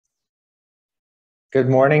Good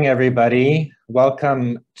morning, everybody.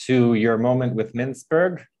 Welcome to your moment with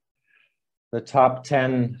Mintzberg. The top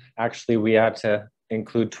 10, actually, we had to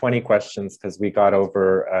include 20 questions because we got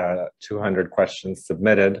over 200 questions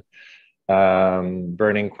submitted,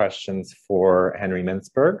 burning questions for Henry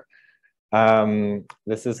Mintzberg.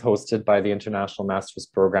 This is hosted by the International Master's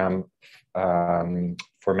Program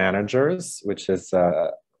for Managers, which is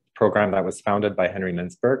a program that was founded by Henry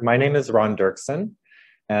Mintzberg. My name is Ron Dirksen,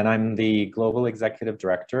 and I'm the Global Executive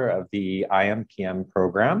Director of the IMPM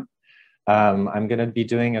program. I'm going to be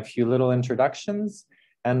doing a few little introductions,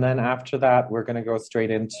 and then after that, we're going to go straight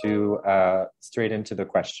into the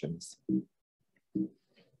questions.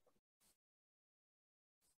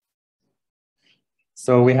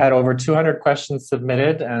 So we had over 200 questions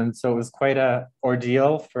submitted, and so it was quite an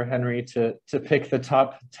ordeal for Henry to pick the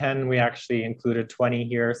top 10. We actually included 20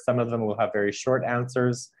 here. Some of them will have very short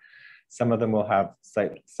answers. Some of them will have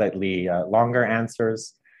slightly longer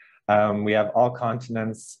answers. We have all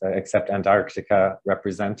continents except Antarctica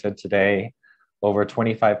represented today, over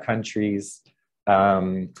 25 countries.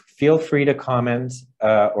 Feel free to comment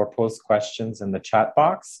or post questions in the chat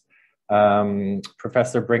box.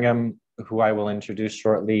 Professor Brigham, who I will introduce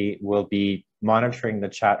shortly, will be monitoring the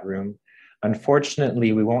chat room.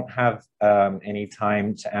 Unfortunately, we won't have any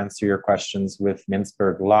time to answer your questions with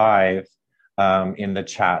Mintzberg live in the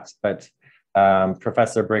chat, but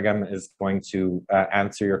Professor Brigham is going to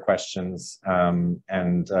answer your questions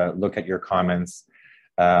and look at your comments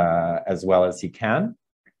as well as he can.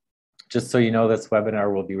 Just so you know, this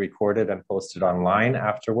webinar will be recorded and posted online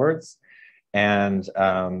afterwards. And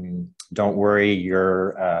don't worry,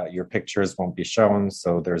 your pictures won't be shown,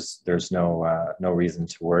 so there's no reason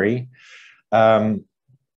to worry.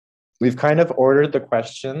 We've kind of ordered the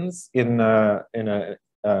questions in the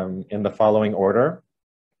following order.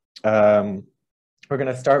 We're going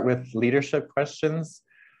to start with leadership questions,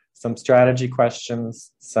 some strategy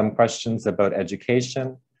questions, some questions about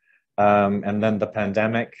education, and then the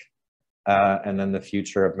pandemic, and then the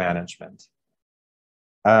future of management.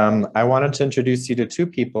 I wanted to introduce you to two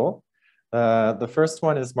people. The first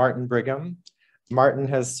one is Martin Brigham. Martin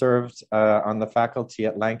has served on the faculty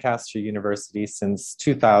at Lancaster University since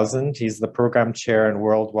 2000. He's the program chair and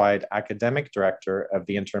worldwide academic director of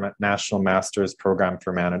the International Master's Program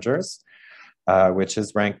for Managers, which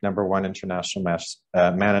is ranked #1 international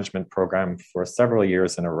management program for several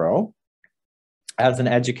years in a row. As an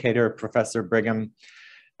educator, Professor Brigham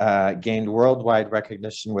gained worldwide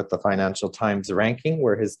recognition with the Financial Times ranking,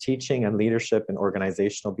 where his teaching and leadership in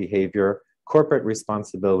organizational behavior, corporate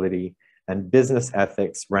responsibility, and business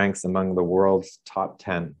ethics ranks among the world's top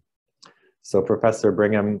 10. So Professor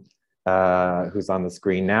Brigham, who's on the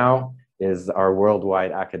screen now, is our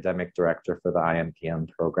worldwide academic director for the IMPM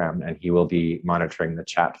program, and he will be monitoring the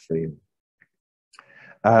chat for you.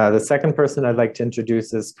 The second person I'd like to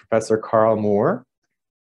introduce is Professor Karl Moore.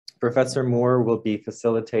 Professor Moore will be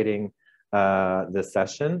facilitating this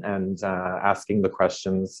session and asking the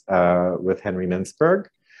questions with Henry Mintzberg.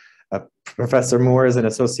 Professor Moore is an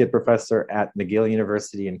associate professor at McGill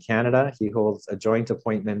University in Canada. He holds a joint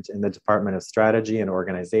appointment in the Department of Strategy and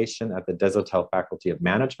Organization at the Desautels Faculty of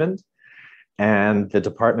Management and the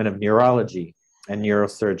Department of Neurology and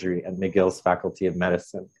Neurosurgery at McGill's Faculty of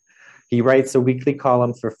Medicine. He writes a weekly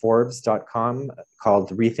column for Forbes.com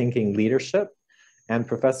called Rethinking Leadership. And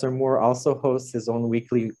Professor Moore also hosts his own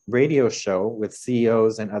weekly radio show with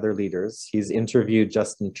CEOs and other leaders. He's interviewed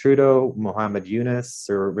Justin Trudeau, Mohammed Yunus,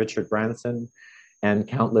 Sir Richard Branson, and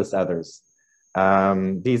countless others.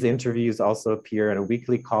 These interviews also appear in a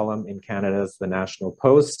weekly column in Canada's The National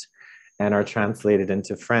Post and are translated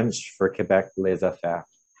into French for Quebec Les Affaires.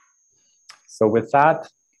 So with that,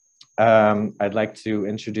 I'd like to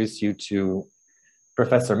introduce you to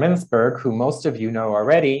Professor Mintzberg, who most of you know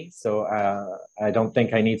already, so I don't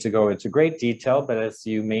think I need to go into great detail, but as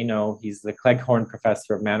you may know, he's the Cleghorn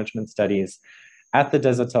Professor of Management Studies at the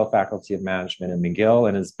Desautels Faculty of Management in McGill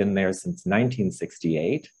and has been there since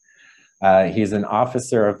 1968. He's an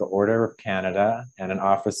officer of the Order of Canada and an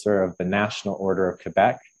officer of the National Order of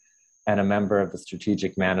Quebec and a member of the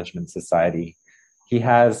Strategic Management Society. He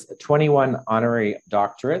has 21 honorary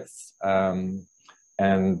doctorates,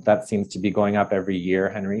 and that seems to be going up every year,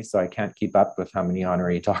 Henry, so I can't keep up with how many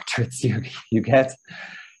honorary doctorates you get.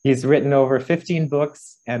 He's written over 15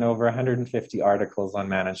 books and over 150 articles on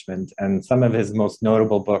management, and some of his most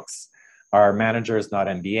notable books are Managers Not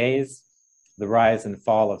MBAs, The Rise and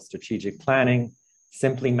Fall of Strategic Planning,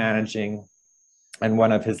 Simply Managing, and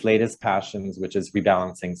one of his latest passions, which is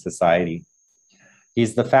Rebalancing Society.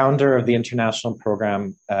 He's the founder of the International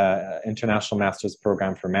Master's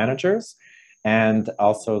Program for Managers, and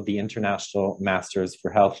also the International Masters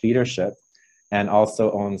for Health Leadership, and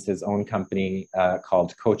also owns his own company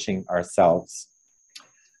called Coaching Ourselves.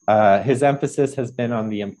 His emphasis has been on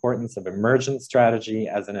the importance of emergent strategy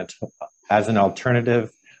as an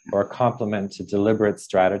alternative or complement to deliberate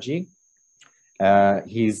strategy.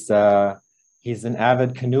 He's an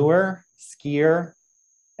avid canoer, skier,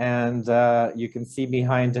 and you can see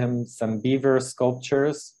behind him some beaver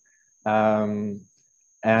sculptures. Yeah,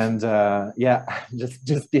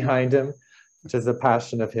 just behind him, which is a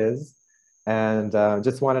passion of his. And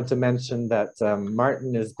just wanted to mention that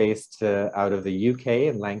Martin is based out of the UK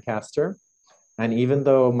in Lancaster. And even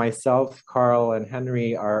though myself, Karl, and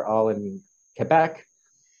Henry are all in Quebec,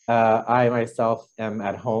 I myself am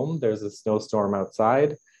at home. There's a snowstorm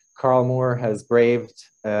outside. Karl Moore has braved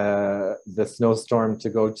the snowstorm to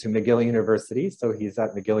go to McGill University, so he's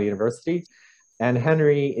at McGill University. And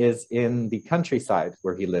Henry is in the countryside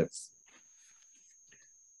where he lives.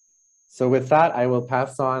 So with that, I will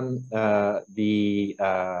pass on the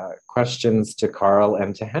questions to Karl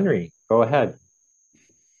and to Henry. Go ahead.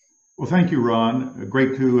 Well, thank you, Ron.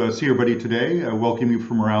 Great to see everybody today. I welcome you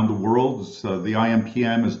from around the world. The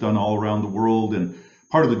IMPM is done all around the world, and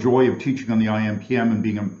part of the joy of teaching on the IMPM and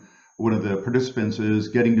being one of the participants is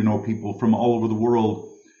getting to know people from all over the world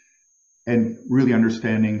and really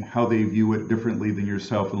understanding how they view it differently than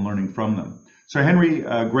yourself and learning from them. So Henry,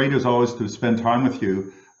 great as always to spend time with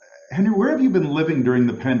you. Henry, where have you been living during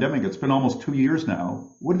the pandemic? It's been almost 2 years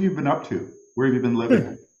now. What have you been up to? Where have you been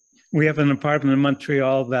living? We have an apartment in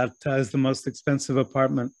Montreal that is the most expensive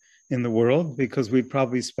apartment in the world because we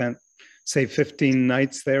probably spent, say, 15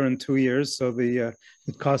 nights there in 2 years. So it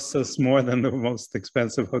costs us more than the most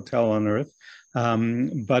expensive hotel on earth.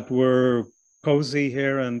 But we're cozy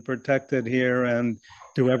here and protected here and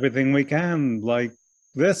do everything we can like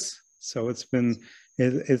this. So it's been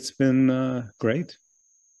great.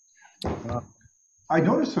 I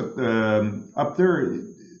noticed that up there,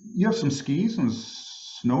 you have some skis and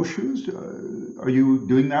snowshoes. Are you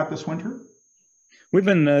doing that this winter? We've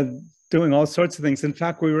been doing all sorts of things. In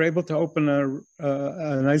fact, we were able to open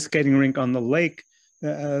an ice skating rink on the lake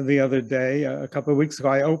the other day, a couple of weeks ago.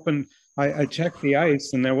 I checked the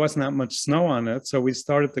ice and there wasn't that much snow on it. So we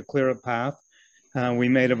started to clear a path. We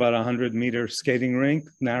made about 100-meter skating rink,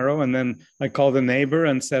 narrow. And then I called a neighbor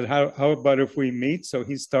and said, how about if we meet? So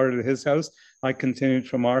he started at his house. I continued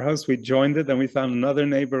from our house. We joined it. Then we found another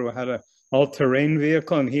neighbor who had an all-terrain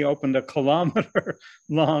vehicle, and he opened a kilometer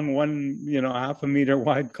long, half a meter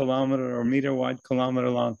wide kilometer or meter wide kilometer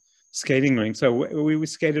long skating rink. So we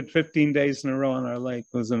skated 15 days in a row on our lake.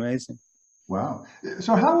 It was amazing. Wow.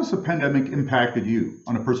 So how has the pandemic impacted you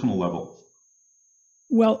on a personal level?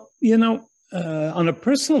 Well, on a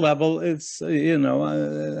personal level, it's,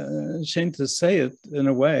 shame to say it in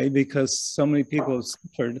a way, because so many people have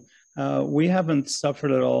suffered. We haven't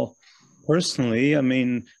suffered at all personally. I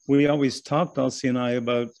mean, we always talked, Elsie and I,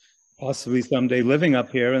 about possibly someday living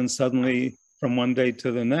up here, and suddenly from one day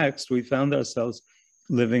to the next, we found ourselves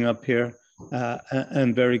living up here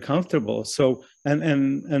and very comfortable. So,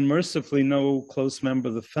 and mercifully, no close member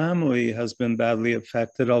of the family has been badly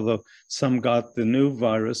affected, although some got the new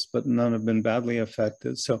virus, but none have been badly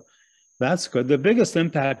affected. So that's good. The biggest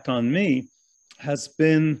impact on me has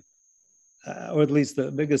been, or at least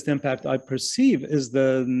the biggest impact I perceive, is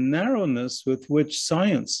the narrowness with which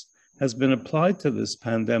science has been applied to this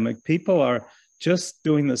pandemic. People are just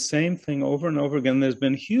doing the same thing over and over again. There's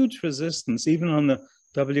been huge resistance, even on the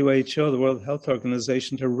WHO, the World Health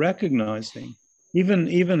Organization, to recognizing even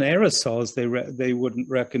aerosols they wouldn't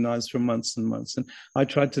recognize for months and months. And I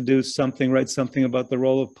tried to write something about the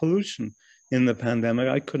role of pollution in the pandemic.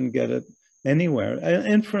 I couldn't get it anywhere.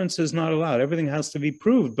 Inference is not allowed. Everything has to be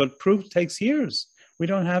proved, but proof takes years. We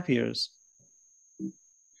don't have years.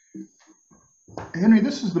 Henry,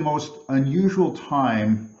 this is the most unusual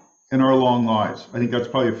time in our long lives. I think that's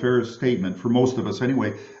probably a fair statement for most of us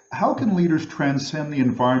anyway. How can leaders transcend the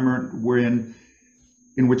environment we're in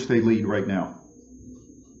which they lead right now?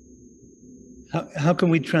 How can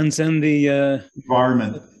we transcend the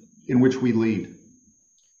environment in which we lead?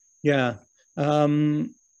 Yeah. I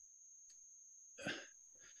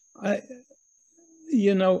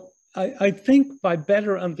think by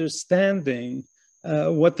better understanding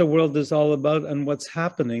what the world is all about and what's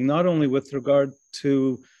happening, not only with regard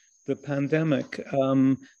to the pandemic,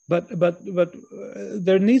 but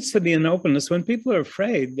there needs to be an openness. When people are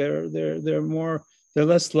afraid, they're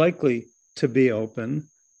less likely to be open.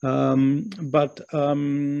 But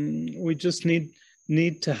we just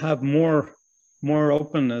need to have more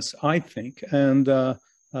openness, I think. And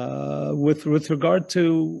with regard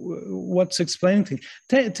to what's explaining things.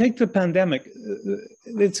 Take the pandemic.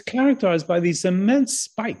 It's characterized by these immense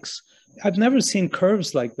spikes. I've never seen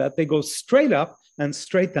curves like that. They go straight up and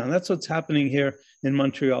straight down. That's what's happening here in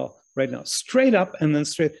Montreal right now. Straight up and then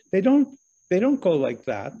straight. They don't go like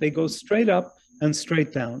that. They go straight up and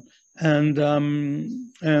straight down. And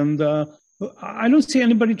I don't see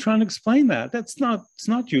anybody trying to explain that. It's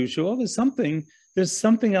not usual. There's something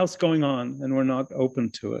else going on, and we're not open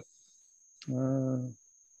to it.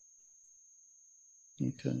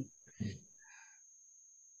 Okay.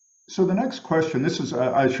 So the next question, this is,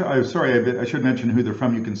 I should mention who they're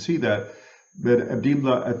from. You can see that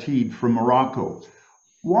Abdibla Atid from Morocco.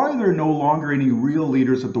 Why are there no longer any real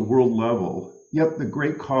leaders at the world level, yet the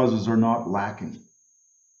great causes are not lacking?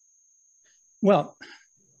 Well,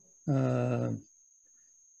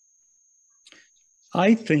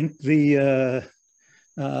 I think we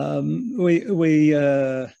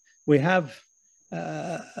have,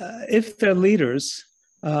 if they're leaders,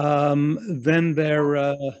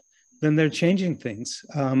 then they're changing things,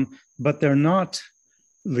 but they're not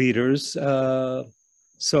leaders.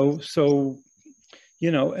 So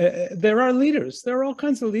you know, there are leaders. There are all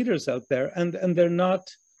kinds of leaders out there, and they're not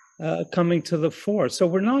coming to the fore. So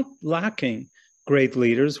we're not lacking great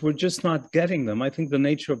leaders. We're just not getting them. I think the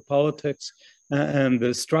nature of politics and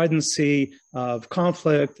the stridency of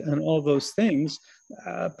conflict and all those things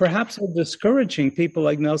perhaps are discouraging people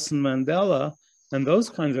like Nelson Mandela and those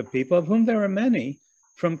kinds of people, of whom there are many,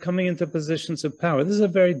 from coming into positions of power. This is a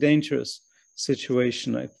very dangerous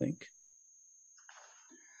situation, I think.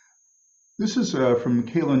 This is from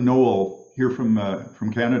Kaylin Noel here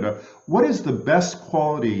from Canada. What is the best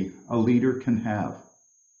quality a leader can have?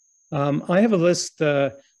 I have a list,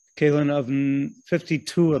 Kaylin, of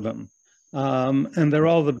 52 of them, and they're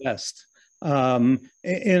all the best.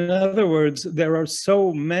 In other words, there are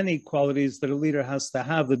so many qualities that a leader has to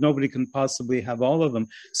have that nobody can possibly have all of them.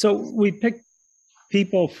 So we pick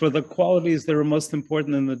people for the qualities that are most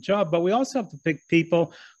important in the job, but we also have to pick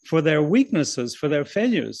people for their weaknesses, for their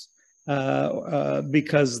failures,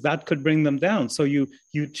 because that could bring them down. So you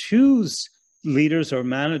choose leaders or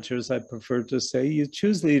managers, I prefer to say, you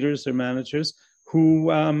choose leaders or managers who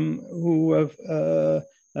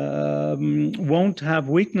won't have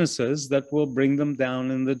weaknesses that will bring them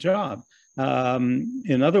down in the job.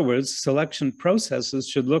 In other words, selection processes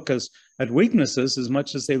should look at weaknesses as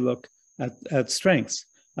much as they look at strengths.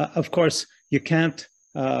 Of course, you can't,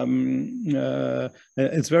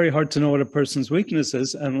 it's very hard to know what a person's weakness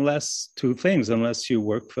is unless you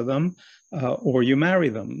work for them or you marry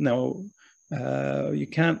them. Now, we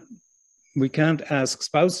can't ask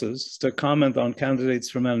spouses to comment on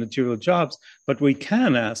candidates for managerial jobs, but we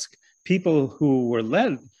can ask people who were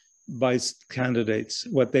led by candidates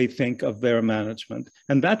what they think of their management.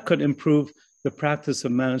 And that could improve the practice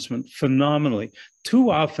of management phenomenally.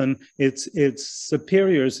 Too often, it's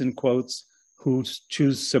superiors, in quotes, who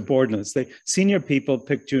choose subordinates. Senior people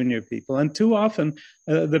pick junior people. And too often,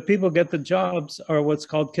 the people get the jobs are what's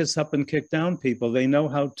called kiss up and kick down people. They know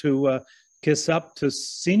how to kiss up to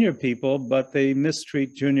senior people, but they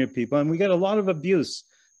mistreat junior people. And we get a lot of abuse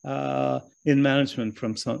in management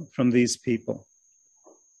from these people.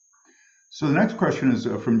 So the next question is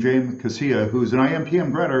from James Casilla, who's an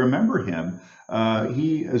IMPM grad. I remember him.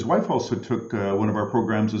 His wife also took one of our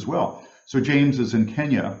programs as well. So James is in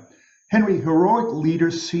Kenya. Henry, heroic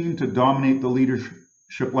leaders seem to dominate the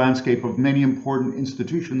leadership landscape of many important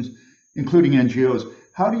institutions, including NGOs.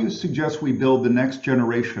 How do you suggest we build the next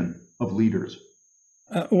generation of leaders?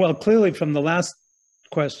 Well, clearly from the last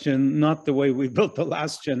question, not the way we built the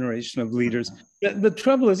last generation of leaders. The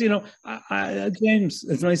trouble is, you know, James,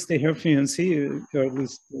 it's nice to hear from you and see you, or at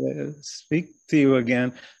least speak to you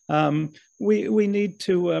again. We need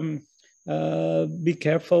to be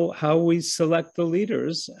careful how we select the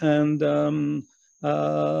leaders and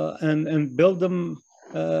build them.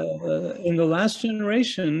 In the last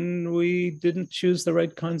generation, we didn't choose the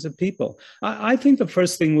right kinds of people. I think the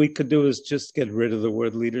first thing we could do is just get rid of the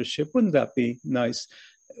word leadership. Wouldn't that be nice?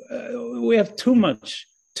 We have too much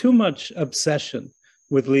obsession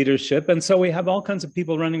with leadership. And so we have all kinds of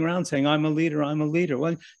people running around saying, I'm a leader, I'm a leader.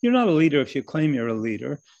 Well, you're not a leader if you claim you're a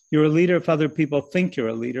leader. You're a leader if other people think you're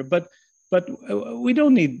a leader. But we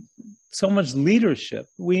don't need so much leadership.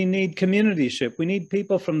 We need communityship. We need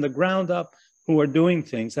people from the ground up who are doing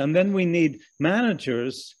things. And then we need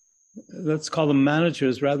managers, let's call them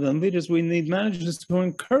managers rather than leaders. We need managers to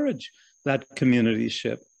encourage that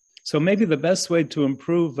communityship. So maybe the best way to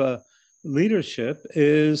improve leadership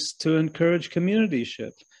is to encourage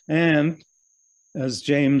communityship. And as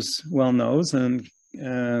James well knows, and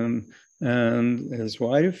and his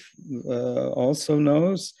wife also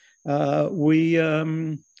knows, we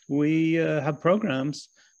have programs,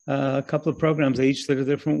 a couple of programs, each that are a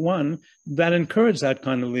different one, that encourage that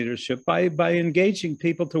kind of leadership by engaging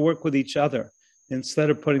people to work with each other instead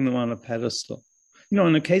of putting them on a pedestal. You know,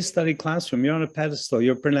 in a case study classroom, you're on a pedestal,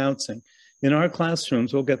 you're pronouncing. In our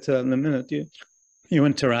classrooms, we'll get to that in a minute, you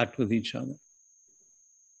interact with each other.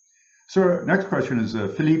 So our next question is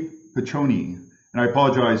Philippe Piccioni, and I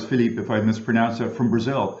apologize, Philippe, if I mispronounced that, from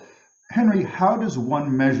Brazil. Henry, how does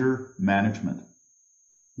one measure management?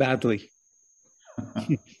 Badly.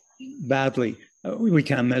 Badly. We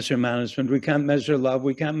can't measure management. We can't measure love.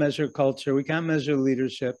 We can't measure culture. We can't measure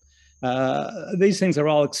leadership. These things are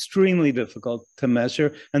all extremely difficult to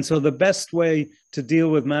measure. And so the best way to deal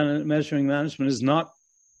with measuring management is not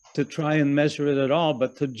to try and measure it at all,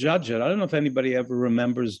 but to judge it. I don't know if anybody ever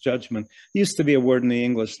remembers judgment. It used to be a word in the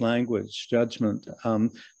English language, judgment,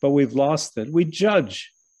 but we've lost it. We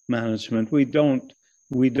judge management. We don't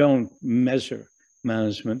measure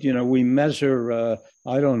management. You know, we measure,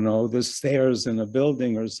 I don't know, the stairs in a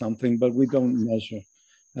building or something, but we don't measure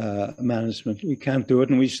management. We can't do it,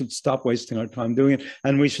 and we should stop wasting our time doing it.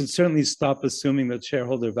 And we should certainly stop assuming that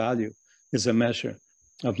shareholder value is a measure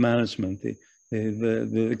of management.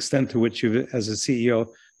 The extent to which you've, as a CEO,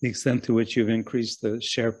 the extent to which you've increased the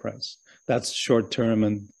share price. That's short-term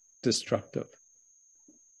and destructive.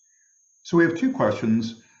 So we have two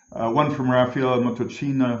questions, one from Rafael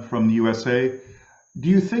Motocina from the USA. Do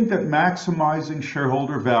you think that maximizing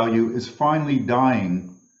shareholder value is finally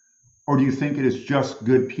dying, or do you think it is just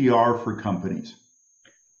good PR for companies?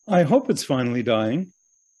 I hope it's finally dying,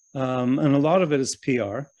 and a lot of it is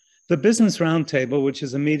PR. The Business Roundtable, which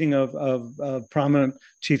is a meeting of prominent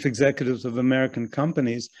chief executives of American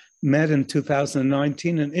companies, met in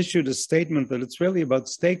 2019 and issued a statement that it's really about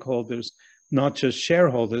stakeholders, not just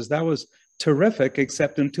shareholders. That was terrific,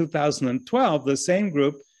 except in 2012, the same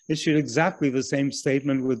group issued exactly the same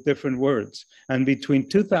statement with different words. And between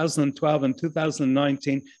 2012 and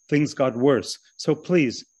 2019, things got worse. So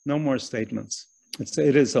please, no more statements.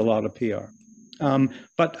 It is a lot of PR.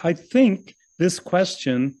 But I think this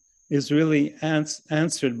question is really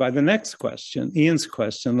answered by the next question, Ian's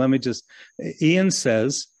question. Ian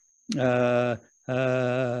says,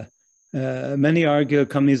 many argue a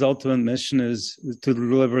company's ultimate mission is to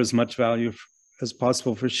deliver as much value as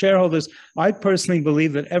possible for shareholders. I personally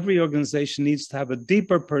believe that every organization needs to have a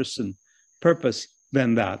deeper purpose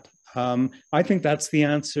than that. I think that's the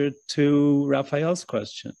answer to Raphael's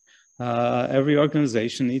question. Every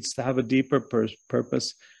organization needs to have a deeper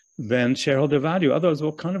purpose than shareholder value. Otherwise,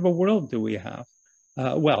 what kind of a world do we have?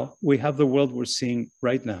 Well, we have the world we're seeing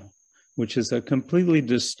right now, which is a completely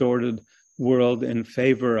distorted world in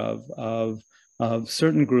favor of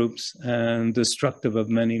certain groups and destructive of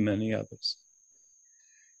many, many others.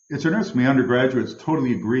 It's interesting, my undergraduates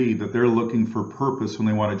totally agree that they're looking for purpose when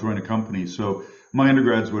they want to join a company. So my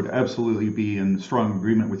undergrads would absolutely be in strong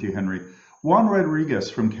agreement with you, Henry. Juan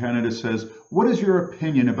Rodriguez from Canada says, what is your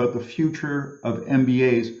opinion about the future of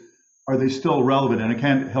MBAs? Are they still relevant? And I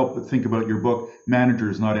can't help but think about your book,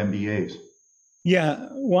 Managers, Not MBAs. Yeah,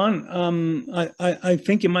 Juan, I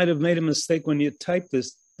think you might have made a mistake when you typed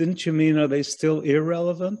this. Didn't you mean, are they still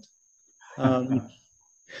irrelevant? Or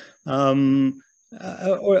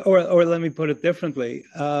let me put it differently.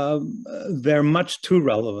 They're much too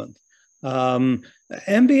relevant.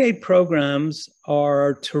 MBA programs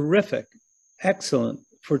are terrific, excellent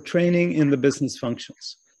for training in the business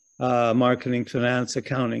functions, marketing, finance,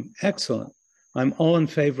 accounting, excellent. I'm all in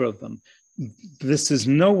favor of them. This is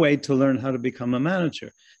no way to learn how to become a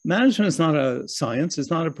manager. Management is not a science, it's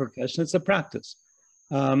not a profession, it's a practice.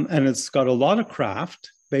 And it's got a lot of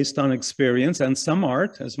craft based on experience and some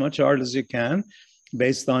art, as much art as you can,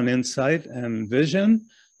 based on insight and vision.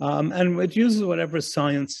 And it uses whatever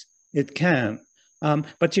science it can.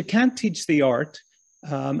 But you can't teach the art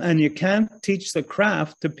and you can't teach the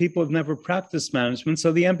craft to people who've never practiced management.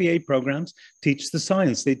 So the MBA programs teach the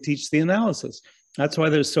science, they teach the analysis. That's why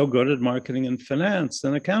they're so good at marketing and finance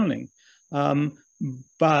and accounting.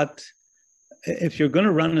 But if you're going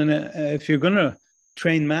to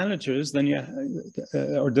train managers, then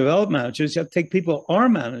or develop managers, you have to take people who are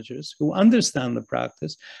managers, who understand the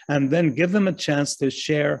practice, and then give them a chance to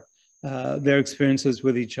share their experiences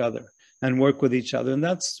with each other and work with each other. And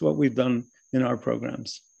that's what we've done in our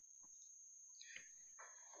programs.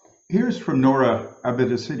 Here's from Nora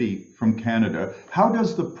Abedisidi from Canada. How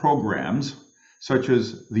does the programs, such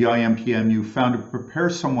as the IMPM, you found to prepare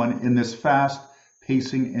someone in this fast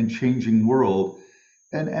pacing and changing world?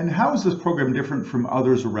 And how is this program different from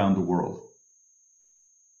others around the world?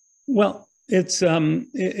 Well, It's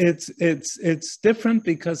different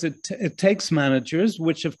because it takes managers,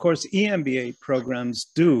 which of course EMBA programs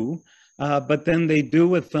do, but then they do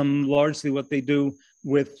with them largely what they do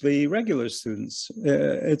with the regular students.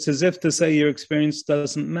 It's as if to say your experience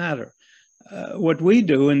doesn't matter. What we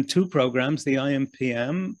do in two programs, the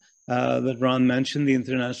IMPM that Ron mentioned, the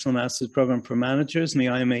International Masters Program for Managers, and the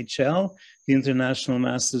IMHL, the International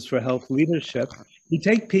Masters for Health Leadership, we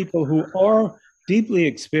take people who are deeply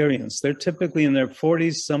experienced. They're typically in their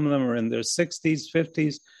 40s. Some of them are in their 60s,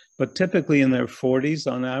 50s, but typically in their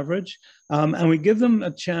 40s on average. And we give them a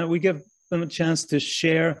chance. We give them a chance to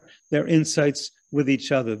share their insights with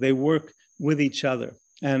each other. They work with each other,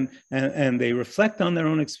 and they reflect on their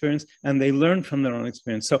own experience, and they learn from their own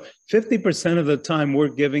experience. So 50% of the time we're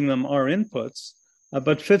giving them our inputs,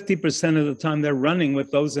 but 50% of the time they're running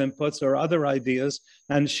with those inputs or other ideas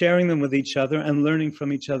and sharing them with each other and learning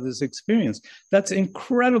from each other's experience. That's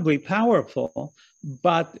incredibly powerful,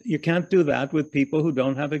 but you can't do that with people who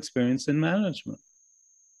don't have experience in management.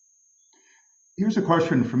 Here's a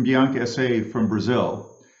question from Bianca S.A. from Brazil.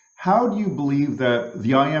 How do you believe that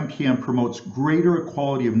the IMPM promotes greater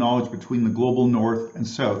equality of knowledge between the global North and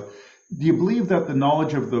South? Do you believe that the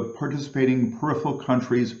knowledge of the participating peripheral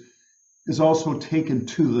countries is also taken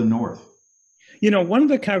to the North? You know, one of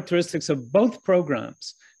the characteristics of both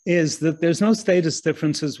programs is that there's no status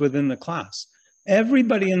differences within the class.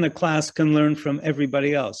 Everybody in the class can learn from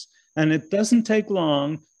everybody else. And it doesn't take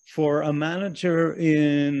long for a manager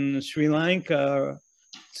in Sri Lanka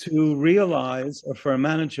to realize, or for a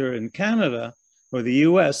manager in Canada or the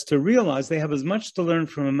US to realize they have as much to learn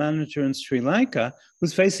from a manager in Sri Lanka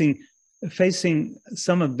who's facing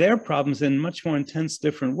some of their problems in much more intense,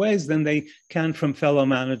 different ways than they can from fellow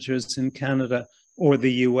managers in Canada or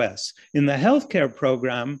the US. In the healthcare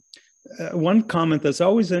program, one comment that's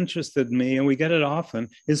always interested me, and we get it often,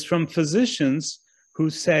 is from physicians who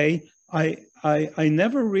say, I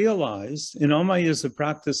never realized in all my years of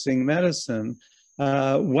practicing medicine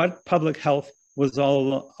what public health was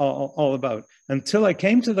all about until I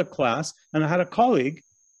came to the class and I had a colleague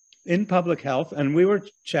in public health, and we were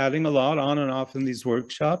chatting a lot on and off in these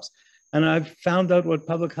workshops, and I've found out what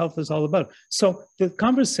public health is all about. So the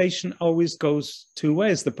conversation always goes two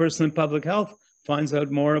ways. The person in public health finds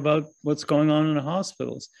out more about what's going on in the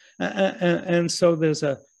hospitals. And so there's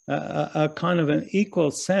a kind of an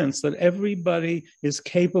equal sense that everybody is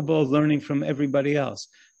capable of learning from everybody else,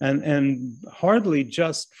 and hardly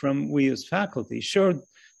just from we as faculty. Sure,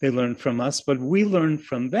 they learn from us, but we learn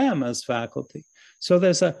from them as faculty. So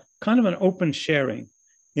there's a kind of an open sharing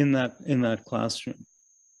in that classroom.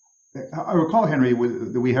 I recall, Henry,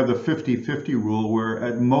 that we have the 50-50 rule where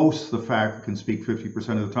at most the faculty can speak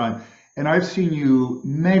 50% of the time. And I've seen you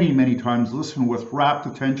many, many times listen with rapt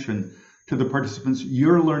attention to the participants.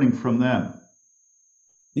 You're learning from them.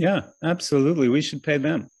 Yeah, absolutely. We should pay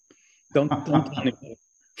them. Don't tell anybody.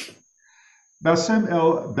 Bassem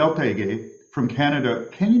El Beltege from Canada,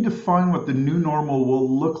 can you define what the new normal will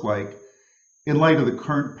look like in light of the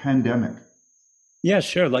current pandemic? Yeah,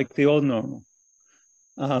 sure, like the old normal.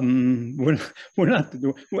 We're not,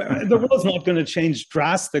 the world's not going to change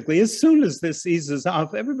drastically. As soon as this eases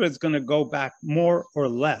off, everybody's going to go back more or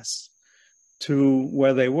less to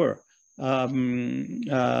where they were. The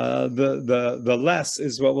less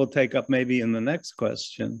is what we'll take up maybe in the next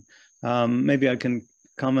question. Maybe I can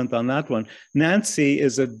comment on that one. Nancy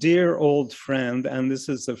is a dear old friend, and this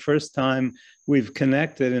is the first time we've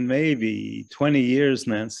connected in maybe 20 years,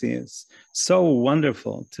 Nancy. It's so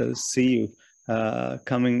wonderful to see you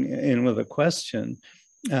coming in with a question.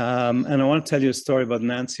 And I want to tell you a story about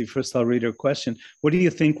Nancy. First, I'll read her question. What do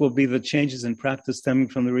you think will be the changes in practice stemming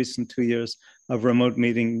from the recent 2 years of remote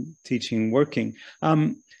meeting, teaching, working?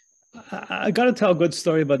 I got to tell a good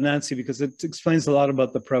story about Nancy because it explains a lot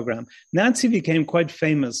about the program. Nancy became quite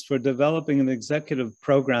famous for developing an executive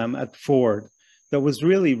program at Ford that was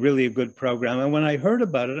really, really a good program. And when I heard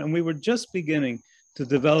about it, and we were just beginning to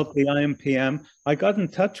develop the IMPM, I got in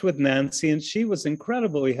touch with Nancy, and she was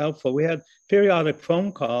incredibly helpful. We had periodic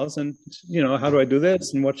phone calls and, you know, how do I do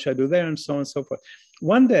this and what should I do there and so on and so forth.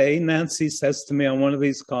 One day, Nancy says to me on one of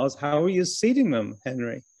these calls, how are you seating them,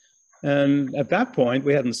 Henry? And at that point,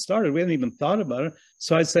 we hadn't started. We hadn't even thought about it.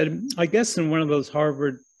 So I said, I guess in one of those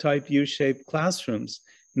Harvard-type U-shaped classrooms,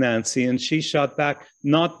 Nancy. And she shot back,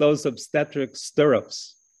 not those obstetric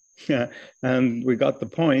stirrups. And we got the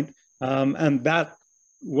point. And that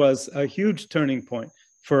was a huge turning point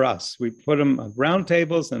for us. We put them at round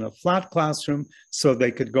tables in a flat classroom so they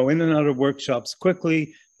could go in and out of workshops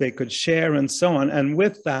quickly. They could share and so on. And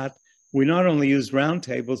with that, we not only used round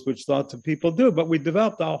tables, which lots of people do, but we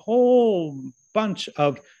developed a whole bunch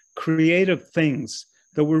of creative things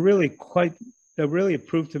that were that really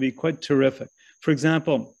proved to be quite terrific. For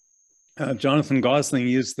example, Jonathan Gosling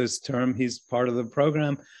used this term. He's part of the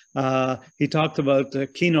program. He talked about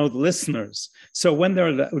keynote listeners. So when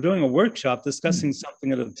they're doing a workshop discussing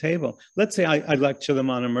something at a table, let's say I lecture them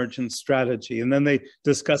on emergent strategy, and then they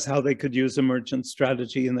discuss how they could use emergent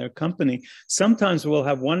strategy in their company. Sometimes we'll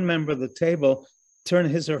have one member of the table turn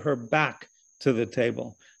his or her back to the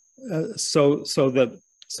table, so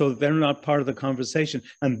they're not part of the conversation,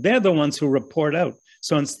 and they're the ones who report out.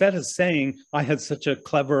 So instead of saying, I had such a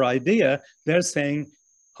clever idea, they're saying,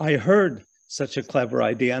 I heard such a clever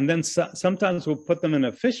idea. And then sometimes we'll put them in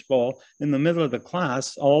a fishbowl in the middle of the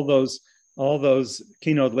class, all those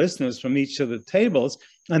keynote listeners from each of the tables,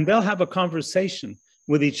 and they'll have a conversation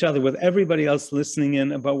with each other, with everybody else listening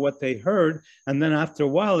in about what they heard. And then after a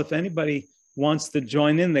while, if anybody wants to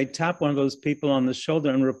join in, they tap one of those people on the shoulder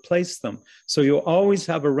and replace them. So you always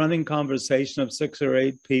have a running conversation of 6 or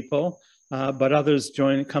 8 people, but others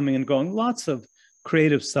coming and going. Lots of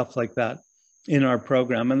creative stuff like that in our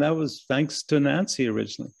program. And that was thanks to Nancy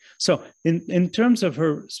originally. So in terms of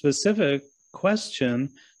her specific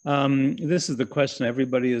question, this is the question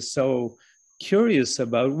everybody is so curious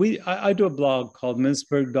about. I do a blog called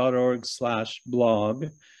mintzberg.org/blog.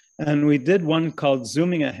 And we did one called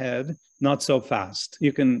Zooming Ahead, Not So Fast.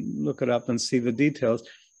 You can look it up and see the details.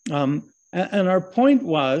 And our point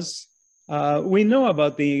was, we know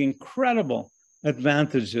about the incredible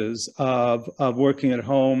advantages of working at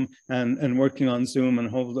home and working on Zoom and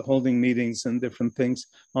holding meetings and different things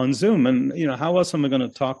on Zoom. And, you know, how else am I going to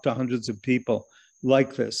talk to hundreds of people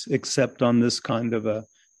like this, except on this kind of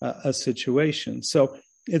a situation? So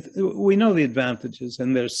we know the advantages,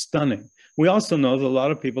 and they're stunning. We also know that a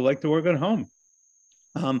lot of people like to work at home.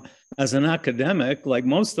 As an academic, like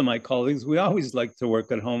most of my colleagues, we always like to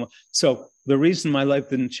work at home. So the reason my life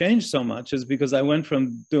didn't change so much is because I went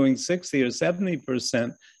from doing 60 or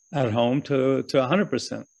 70% at home to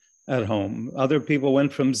 100% at home. Other people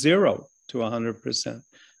went from 0 to 100%.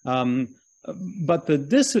 But the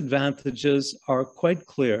disadvantages are quite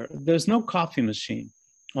clear. There's no coffee machine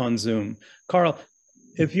on Zoom. Karl,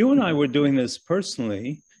 if you and I were doing this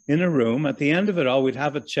personally, in a room, at the end of it all, we'd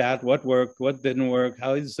have a chat, what worked, what didn't work,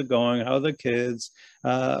 how is it going, how are the kids?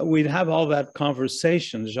 We'd have all that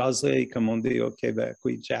conversation, jaser, comme on dit au Québec,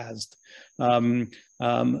 we jazzed.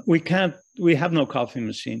 We have no coffee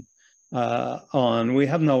machine on, we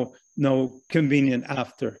have no convenient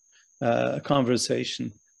after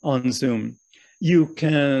conversation on Zoom. You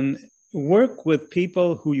can work with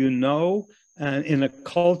people who you know and in a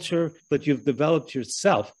culture that you've developed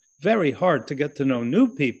yourself. Very hard to get to know new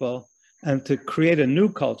people and to create a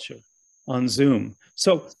new culture on Zoom.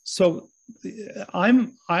 So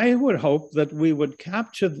I would hope that we would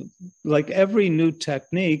capture, like every new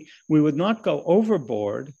technique, we would not go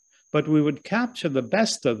overboard, but we would capture the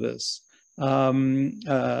best of this in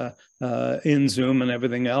Zoom and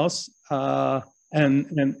everything else, and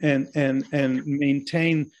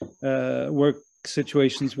maintain work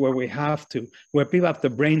situations where where people have to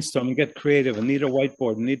brainstorm and get creative and need a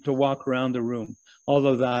whiteboard and need to walk around the room. All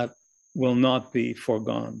of that will not be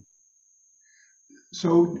foregone.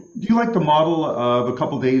 So do you like the model of a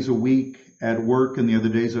couple days a week at work and the other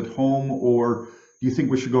days at home, or do you think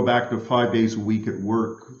we should go back to 5 days a week at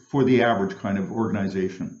work for the average kind of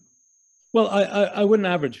organization? Well, I wouldn't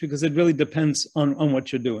average, because it really depends on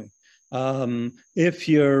what you're doing. If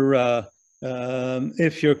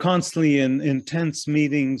you're constantly in intense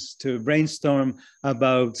meetings to brainstorm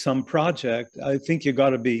about some project, I think you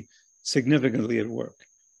got to be significantly at work.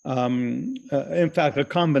 In fact, a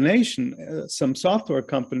combination, some software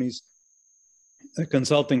companies,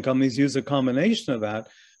 consulting companies use a combination of that,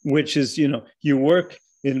 which is, you work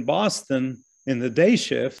in Boston in the day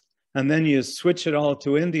shift, and then you switch it all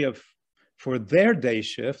to India for their day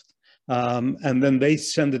shift, and then they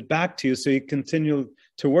send it back to you, so you continue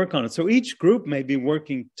to work on it. So each group may be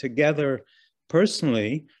working together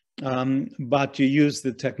personally, but you use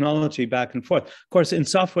the technology back and forth. Of course, in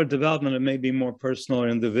software development, it may be more personal or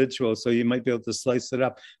individual, so you might be able to slice it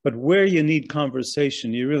up. But where you need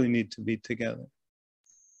conversation, you really need to be together.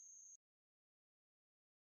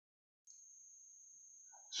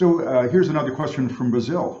 So here's another question from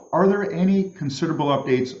Brazil. Are there any considerable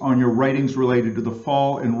updates on your writings related to the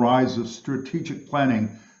fall and rise of strategic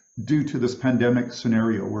planning due to this pandemic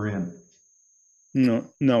scenario we're in?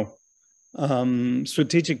 No.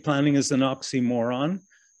 Strategic planning is an oxymoron.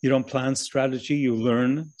 You don't plan strategy, you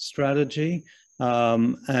learn strategy.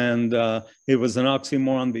 And it was an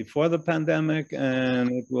oxymoron before the pandemic,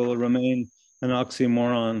 and it will remain an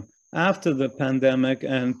oxymoron after the pandemic,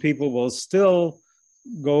 and people will still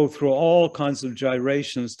go through all kinds of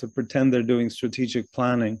gyrations to pretend they're doing strategic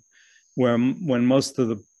planning, when most of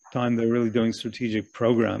the time they're really doing strategic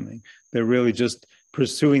programming. They're really just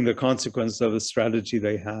pursuing the consequence of a strategy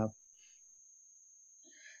they have.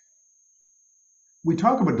 We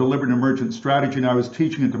talk about deliberate emergent strategy, and I was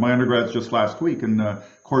teaching it to my undergrads just last week in a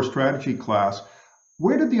core strategy class.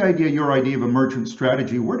 Where did your idea of emergent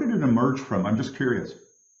strategy, where did it emerge from? I'm just curious.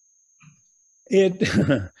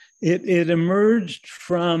 It emerged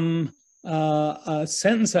from a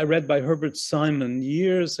sentence I read by Herbert Simon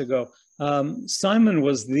years ago. Simon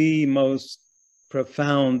was the most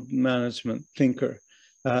profound management thinker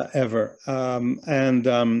ever.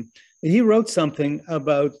 He wrote something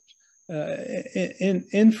about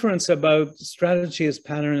inference about strategy as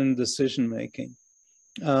pattern and decision making.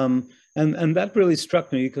 And that really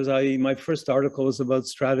struck me because my first article was about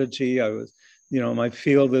strategy. I was, my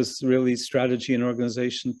field is really strategy and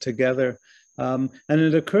organization together. And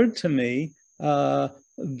it occurred to me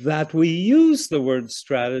that we use the word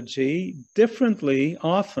strategy differently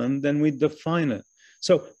often than we define it.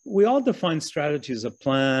 So we all define strategy as a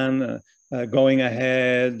plan, going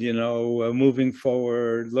ahead, moving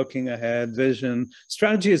forward, looking ahead, vision.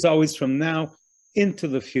 Strategy is always from now into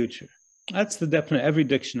the future. That's the definition, every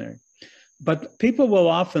dictionary. But people will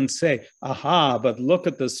often say, aha, but look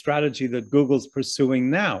at the strategy that Google's pursuing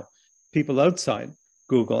now, people outside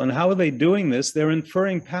Google. And how are they doing this? They're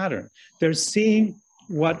inferring pattern. They're seeing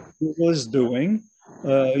what Google is doing.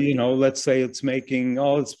 Let's say it's making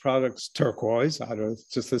all its products turquoise. I don't know, it's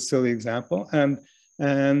just a silly example. And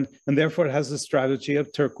therefore it has a strategy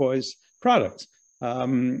of turquoise products.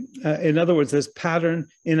 In other words, there's pattern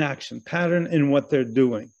in action, pattern in what they're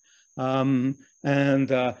doing. But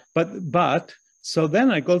so then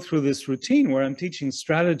I go through this routine where I'm teaching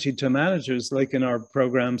strategy to managers, like in our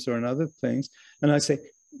programs or in other things. And I say,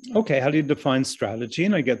 okay, how do you define strategy?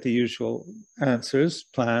 And I get the usual answers,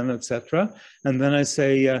 plan, etc. And then I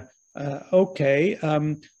say, okay,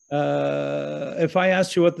 if I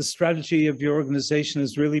asked you what the strategy of your organization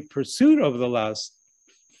has really pursued over the last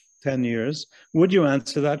 10 years, would you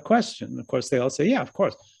answer that question? Of course, they all say, yeah, of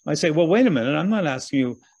course. I say, well, wait a minute. I'm not asking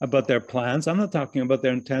you about their plans. I'm not talking about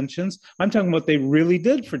their intentions. I'm talking about what they really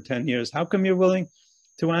did for 10 years. How come you're willing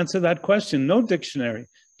to answer that question? No dictionary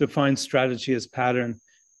defines strategy as pattern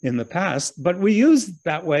in the past, but we use it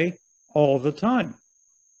that way all the time.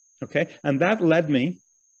 Okay. And that led me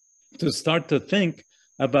to start to think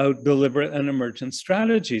about deliberate and emergent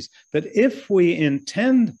strategies, that if we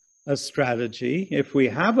intend a strategy, if we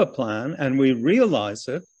have a plan and we realize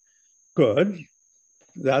it, good,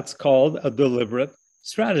 that's called a deliberate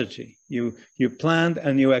strategy. You planned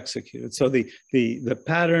and you executed. So the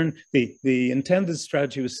pattern, the intended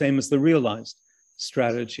strategy was the same as the realized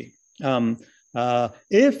strategy.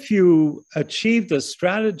 If you achieved a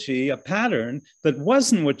strategy, a pattern that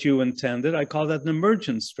wasn't what you intended, I call that an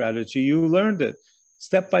emergent strategy. You learned it.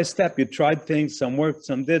 Step by step, you tried things, some worked,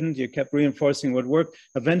 some didn't. You kept reinforcing what worked.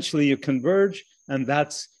 Eventually, you converge, and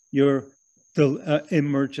that's your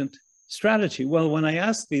emergent strategy. Well, when I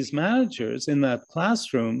asked these managers in that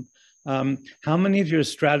classroom, how many of your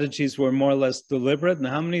strategies were more or less deliberate, and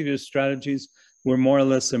how many of your strategies were more or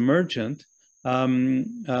less emergent,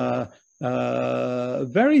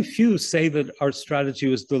 very few say that our strategy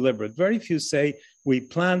was deliberate. Very few say we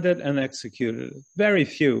planned it and executed it. Very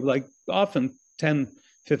few, like often 10,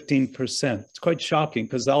 15%. It's quite shocking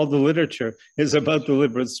because all the literature is about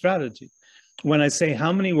deliberate strategy. When I say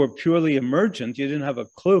how many were purely emergent, you didn't have a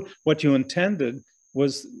clue. What you intended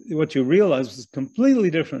was, what you realized was completely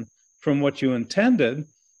different from what you intended.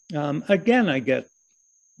 Again, I get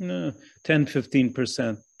 10,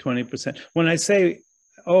 15%, 20%. When I say,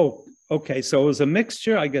 oh, okay, so it was a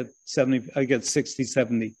mixture, I get 60,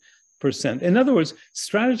 70%. In other words,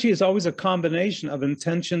 strategy is always a combination of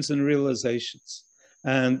intentions and realizations.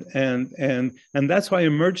 And that's why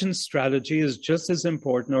emergent strategy is just as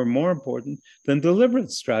important or more important than deliberate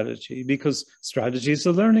strategy, because strategy is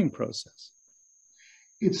a learning process.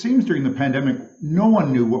 It seems during the pandemic, no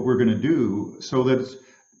one knew what we're going to do, so that it's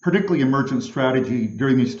particularly emergent strategy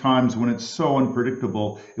during these times when it's so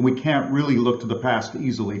unpredictable and we can't really look to the past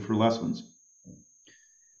easily for lessons.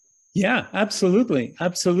 Yeah, absolutely.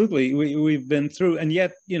 Absolutely. We've been through, and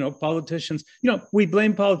yet, politicians, we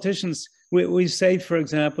blame politicians. We say, for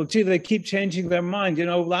example, gee, they keep changing their mind.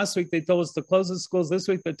 Last week they told us to close the schools. This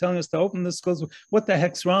week they're telling us to open the schools. What the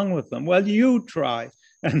heck's wrong with them? Well, you try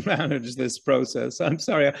and manage this process. I'm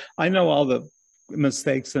sorry. I know all the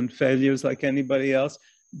mistakes and failures like anybody else,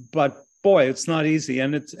 but boy, it's not easy.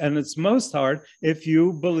 And it's most hard if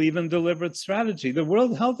you believe in deliberate strategy. The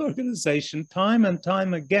World Health Organization, time and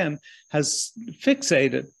time again, has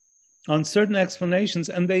fixated on certain explanations,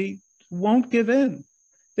 and they won't give in.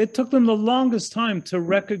 It took them the longest time to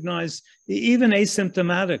recognize even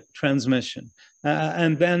asymptomatic transmission,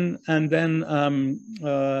 and then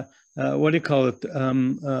what do you call it?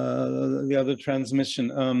 The other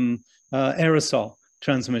transmission, aerosol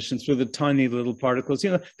transmission through the tiny little particles.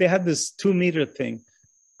 You know, they had this 2-meter thing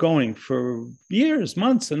going for years,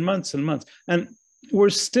 months and months and months, and we're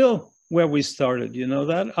still where we started. You know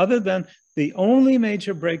that. Other than the only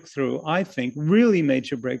major breakthrough, I think, really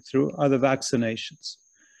major breakthrough, are the vaccinations.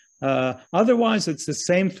 Otherwise, it's the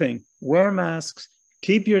same thing. Wear masks,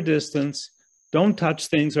 keep your distance, don't touch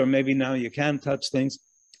things, or maybe now you can touch things.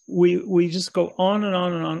 We just go on and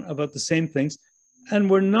on and on about the same things. And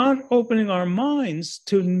we're not opening our minds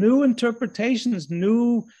to new interpretations,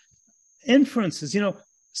 new inferences. You know,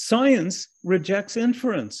 science rejects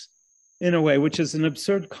inference in a way, which is an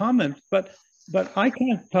absurd comment, but I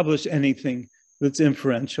can't publish anything that's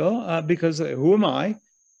inferential because who am I?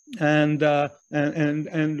 And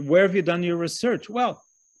where have you done your research? Well,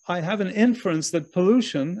 I have an inference that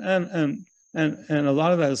pollution and a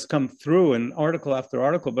lot of that has come through in article after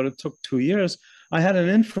article, but it took 2 years. I had an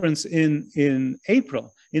inference in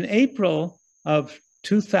April. In April of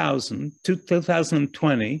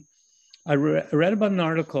 2020, I read about an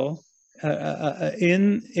article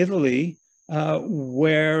in Italy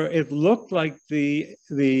where it looked like the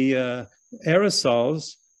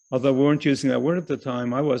aerosols, although we weren't using that word at the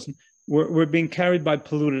time, I wasn't, we're being carried by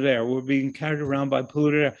polluted air. We're being carried around by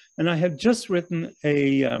polluted air. And I had just written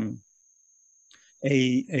a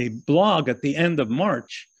blog at the end of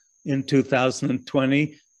March in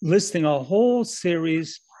 2020, listing a whole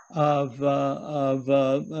series of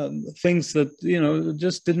things that, you know,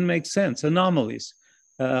 just didn't make sense, anomalies.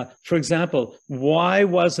 For example, why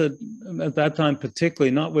was it at that time,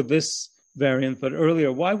 particularly not with this variant, but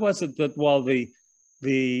earlier, why was it that while the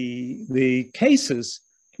cases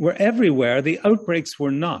were everywhere, the outbreaks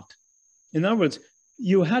were not? In other words,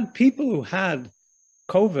 you had people who had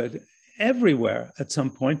COVID everywhere at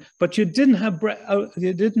some point, but you didn't have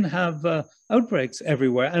outbreaks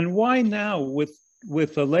everywhere. And why now, with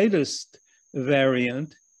the latest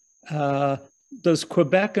variant, does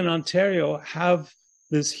Quebec and Ontario have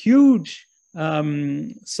this huge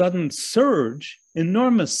sudden surge,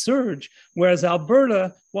 enormous surge, whereas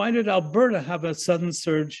Alberta, why did Alberta have a sudden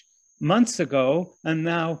surge months ago and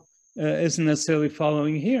now isn't necessarily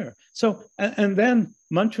following here? So, and then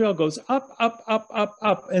Montreal goes up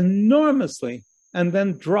enormously and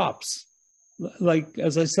then drops. Like,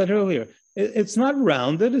 as I said earlier, it's not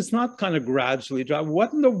rounded, it's not kind of gradually drop.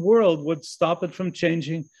 What in the world would stop it from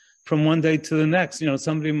changing from one day to the next? You know,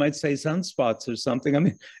 somebody might say sunspots or something. I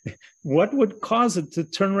mean, what would cause it to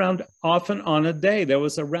turn around often on a day? There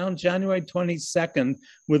was around January 22nd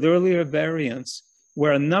with earlier variants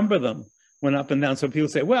where a number of them went up and down. So people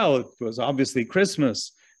say, well, it was obviously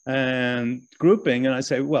Christmas and grouping. And I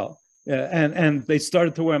say, well, and they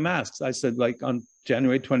started to wear masks. I said, like on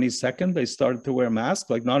January 22nd, they started to wear masks,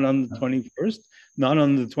 like not on the 21st, not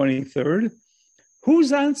on the 23rd. Who's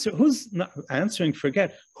not answering,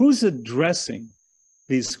 forget, who's addressing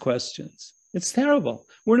these questions? It's terrible.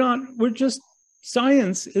 We're just,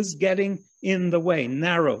 science is getting in the way,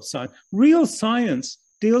 narrow science. Real science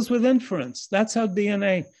deals with inference. That's how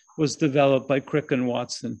DNA was developed by Crick and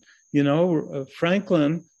Watson. You know,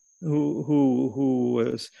 Franklin, who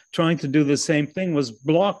was trying to do the same thing, was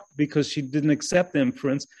blocked because she didn't accept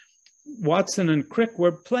inference. Watson and Crick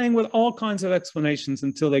were playing with all kinds of explanations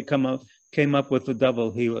until they came up with the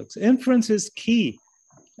double helix. Inference is key.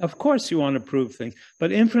 Of course you want to prove things,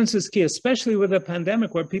 but inference is key, especially with a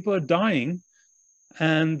pandemic where people are dying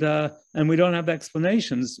and we don't have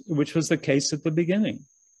explanations, which was the case at the beginning.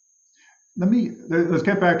 Let's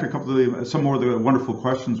get back to some more of the wonderful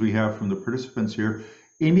questions we have from the participants here.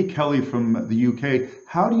 Amy Kelly from the UK,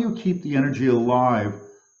 how do you keep the energy alive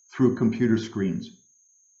through computer screens?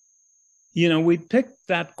 You know, we picked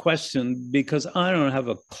that question because I don't have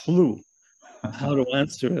a clue how to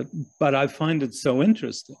answer it, but I find it so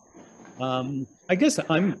interesting. I guess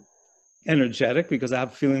I'm energetic because I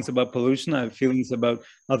have feelings about pollution. I have feelings about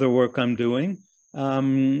other work I'm doing.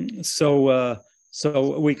 So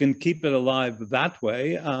we can keep it alive that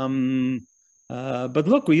way. But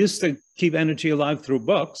look, we used to keep energy alive through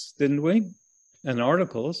books, didn't we? And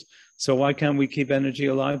articles. So why can't we keep energy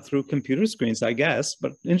alive through computer screens, I guess?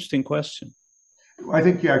 But interesting question. I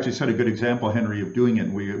think you actually set a good example, Henry, of doing it.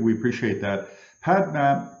 And we appreciate that. Pat,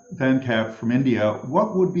 Venkat from India,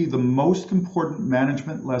 what would be the most important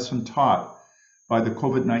management lesson taught by the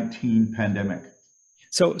COVID-19 pandemic?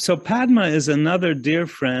 So Padma is another dear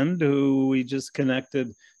friend who we just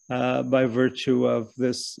connected by virtue of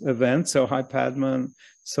this event. So hi, Padma.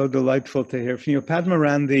 So delightful to hear from you. Padma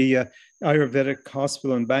ran the Ayurvedic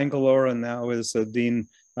hospital in Bangalore and now is a dean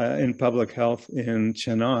in public health in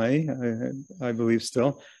Chennai, I believe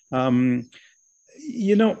still.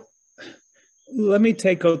 You know, let me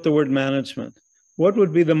take out the word management. What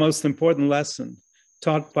would be the most important lesson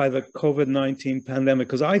taught by the COVID-19 pandemic?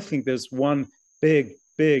 Because I think there's one big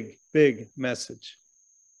message.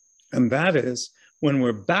 And that is when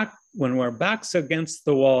we're backs against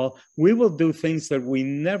the wall, we will do things that we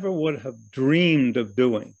never would have dreamed of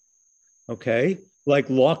doing. Okay? Like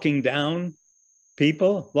locking down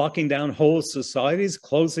people, locking down whole societies,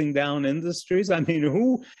 closing down industries. I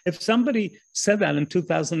mean, if somebody said that in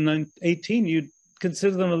 2018, you'd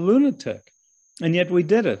consider them a lunatic. And yet we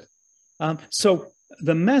did it. So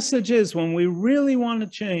the message is when we really want to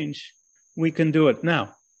change, we can do it.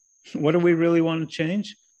 Now, what do we really want to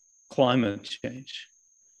change? Climate change.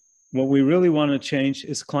 What we really want to change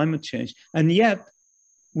is climate change. And yet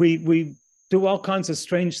we do all kinds of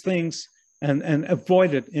strange things and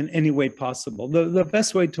avoid it in any way possible. The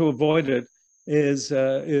best way to avoid it is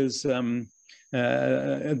that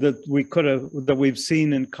we've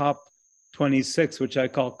seen in COP26, which I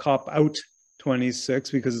call COP out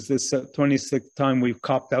 26, because it's this 26th time we've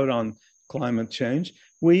copped out on climate change.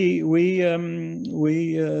 We need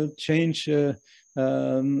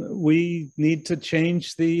to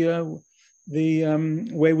change the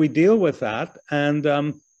way we deal with that, and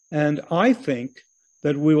I think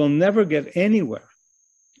that we will never get anywhere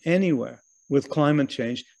with climate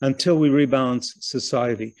change until we rebalance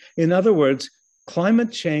society. In other words,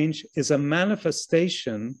 climate change is a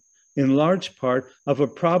manifestation in large part of a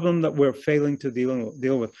problem that we're failing to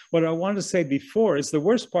deal with. What I want to say before is the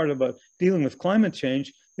worst part about dealing with climate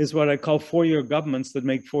change is what I call four-year governments that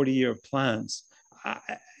make 40-year plans.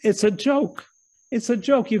 It's a joke. It's a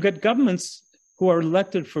joke. You get governments who are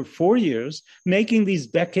elected for 4 years making these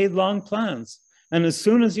decade-long plans. And as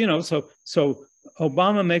soon as, so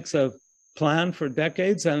Obama makes a plan for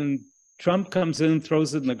decades and Trump comes in and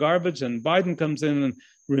throws it in the garbage and Biden comes in and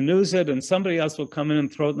renews it and somebody else will come in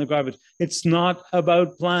and throw it in the garbage. It's not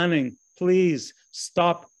about planning. Please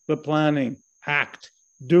stop the planning. Act.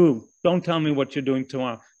 Do. Don't tell me what you're doing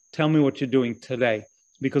tomorrow. Tell me what you're doing today,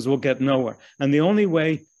 because we'll get nowhere. And the only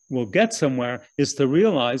way we'll get somewhere is to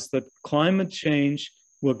realize that climate change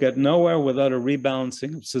will get nowhere without a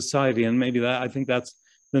rebalancing of society. And maybe I think that's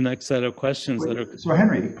the next set of questions that are. So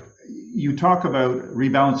Henry, you talk about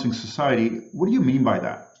rebalancing society. What do you mean by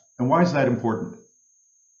that? And why is that important?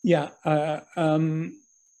 Yeah.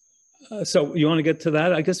 So you want to get to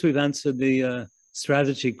that? I guess we've answered the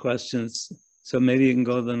strategy questions. So maybe you can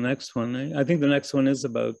go to the next one. Eh? I think the next one is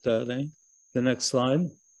about the next slide.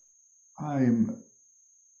 Well,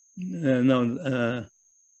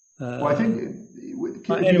 I think.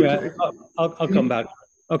 Anyway, I'll come back.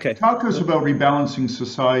 Okay. Talk to us about rebalancing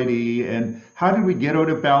society and how did we get out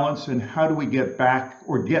of balance and how do we get back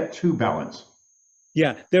or get to balance?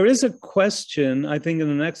 Yeah, there is a question, I think, in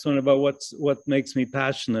the next one about what makes me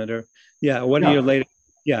passionate, or what are your latest?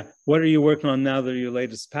 Yeah, what are you working on now that are your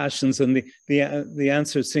latest passions? And the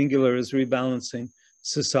answer singular is rebalancing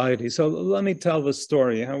society. So let me tell the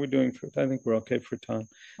story. How are we doing I think we're okay for time.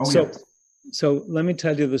 So let me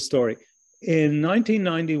tell you the story. In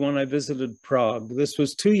 1990, when I visited Prague, this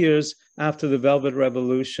was 2 years after the Velvet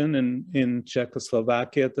Revolution in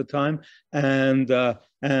Czechoslovakia at the time, and 2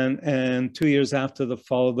 years after the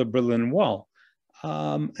fall of the Berlin Wall.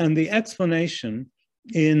 And the explanation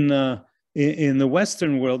in the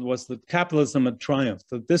Western world was that capitalism had triumphed,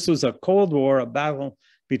 that this was a Cold War, a battle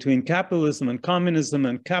between capitalism and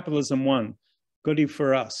capitalism won. Goody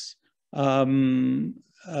for us. Dead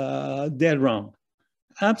wrong.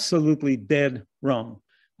 Absolutely dead wrong.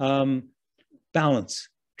 Balance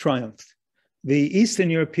triumphed. The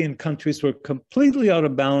Eastern European countries were completely out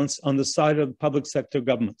of balance on the side of public sector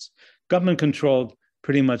governments. Government controlled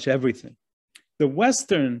pretty much everything. The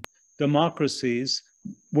Western democracies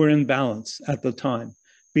were in balance at the time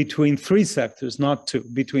between three sectors, not two,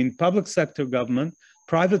 between public sector government,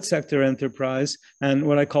 private sector enterprise, and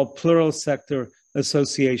what I call plural sector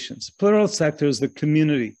associations. Plural sector is the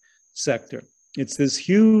community sector. It's this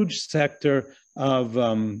huge sector of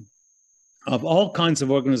all kinds of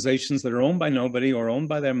organizations that are owned by nobody or owned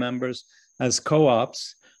by their members as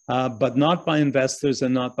co-ops, but not by investors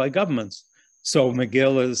and not by governments. So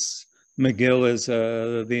McGill is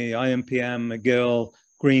the IMPM, McGill,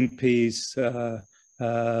 Greenpeace,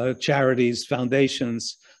 charities,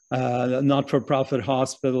 foundations, not-for-profit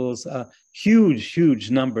hospitals,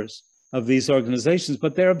 huge numbers of these organizations,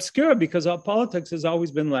 but they're obscure because our politics has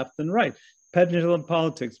always been left and right. Pendulum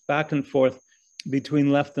politics, back and forth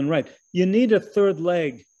between left and right. You need a third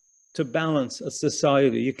leg to balance a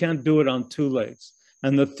society. You can't do it on two legs.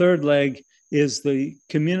 And the third leg is the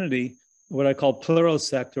community, what I call plural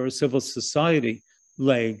sector or civil society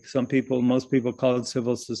leg. Most people call it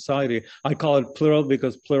civil society. I call it plural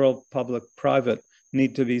because plural, public, private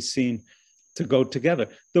need to be seen to go together.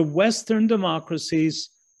 The Western democracies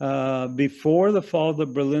before the fall of the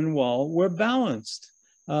Berlin Wall were balanced.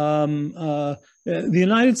 The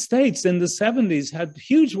United States in the 70s had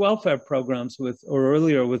huge welfare programs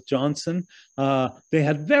earlier with Johnson. They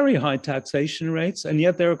had very high taxation rates, and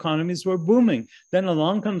yet their economies were booming. Then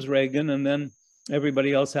along comes Reagan, and then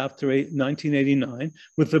everybody else after 1989,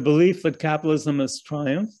 with the belief that capitalism has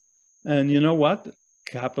triumphed. And you know what?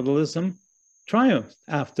 Capitalism triumphed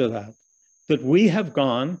after that. That we have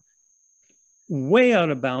gone way out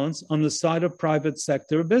of balance on the side of private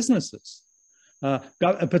sector businesses.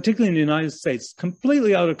 Particularly in the United States,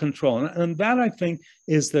 completely out of control. And that, I think,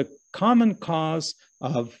 is the common cause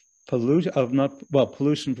of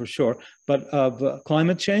pollution for sure, but of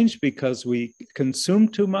climate change, because we consume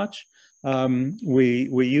too much, we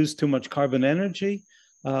use too much carbon energy,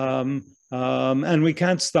 and we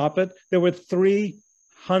can't stop it. There were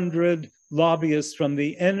 300 lobbyists from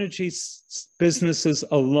the energy businesses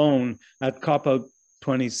alone at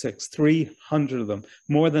COP26, 300 of them,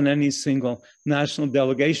 more than any single national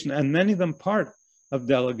delegation, and many of them part of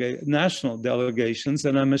national delegations.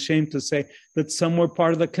 And I'm ashamed to say that some were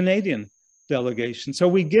part of the Canadian delegation. So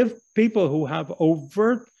we give people who have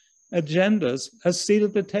overt agendas a seat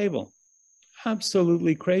at the table.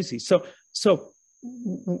 Absolutely crazy. So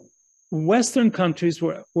Western countries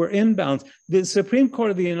were in balance. The Supreme Court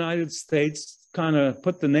of the United States kind of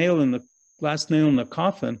put the last nail in the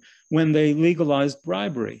coffin when they legalized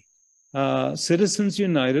bribery. Citizens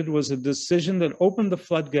United was a decision that opened the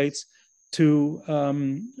floodgates to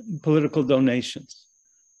political donations.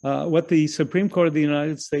 What the Supreme Court of the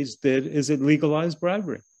United States did is it legalized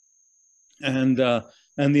bribery. And the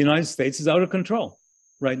United States is out of control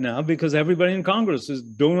right now because everybody in Congress is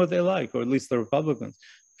doing what they like, or at least the Republicans,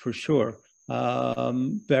 for sure.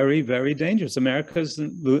 Very, very dangerous. America is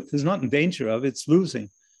not in danger of, it's losing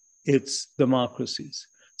its democracies.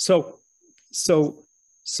 So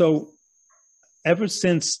ever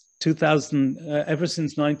since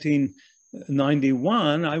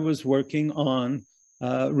 1991, I was working on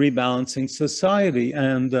rebalancing society,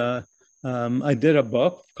 and I did a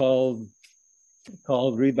book called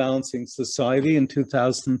Rebalancing Society in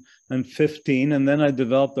 2015, and then I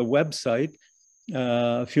developed a website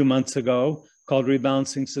a few months ago called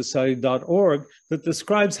rebalancingsociety.org that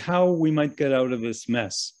describes how we might get out of this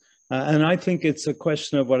mess. And I think it's a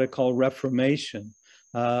question of what I call reformation,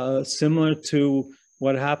 similar to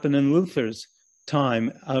what happened in Luther's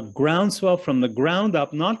time, a groundswell from the ground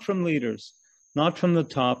up, not from leaders, not from the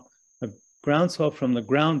top, a groundswell from the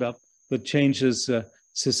ground up that changes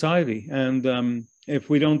society. And if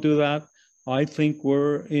we don't do that, I think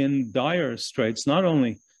we're in dire straits, not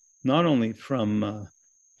only from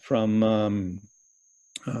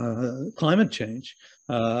climate change,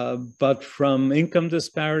 but from income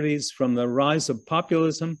disparities, from the rise of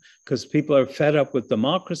populism, because people are fed up with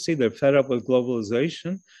democracy, they're fed up with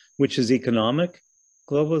globalization, which is economic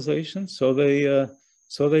globalization. So they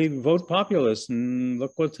vote populist, and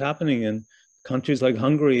look what's happening in countries like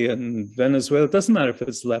Hungary and Venezuela. It doesn't matter if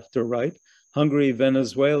it's left or right. Hungary,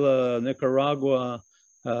 Venezuela, Nicaragua,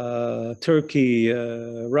 Turkey,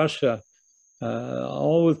 Russia,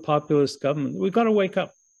 all with populist government. We've got to wake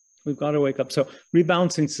up. We've got to wake up. So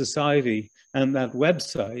rebalancing society and that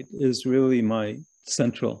website is really my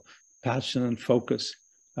central passion and focus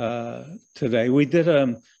today. We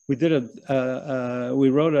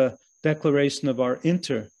wrote a declaration of our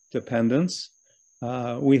interdependence.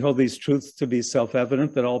 We hold these truths to be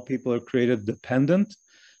self-evident, that all people are created dependent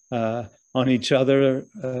on each other,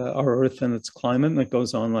 our earth and its climate, and it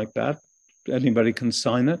goes on like that. Anybody can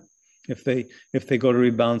sign it if they go to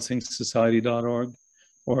rebalancingsociety.org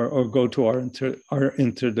or go to our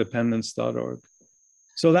interdependence.org.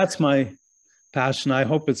 So that's my passion. I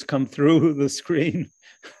hope it's come through the screen.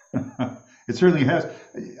 It certainly has.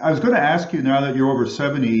 I was going to ask you, now that you're over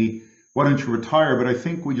 70, why don't you retire? But I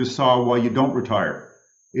think we just saw why you don't retire,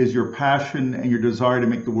 is your passion and your desire to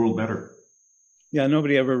make the world better. Yeah,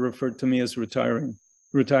 nobody ever referred to me as retiring.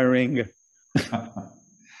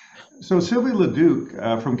 So Sylvie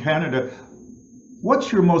Leduc from Canada,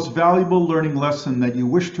 what's your most valuable learning lesson that you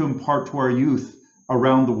wish to impart to our youth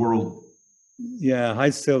around the world? Yeah. Hi,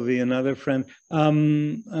 Sylvie, another friend.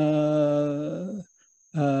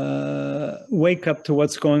 Wake up to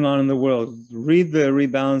what's going on in the world. Read the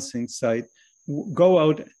rebalancing site. Go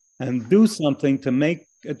out and do something to make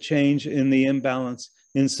a change in the imbalance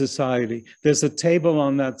in society. There's a table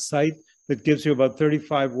on that site that gives you about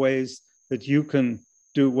 35 ways that you can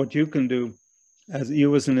do what you can do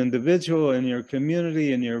as an individual, in your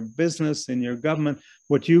community, in your business, in your government,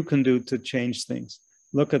 what you can do to change things.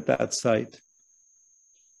 Look at that site.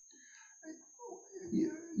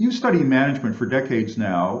 You've studied management for decades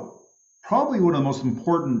now. Probably one of the most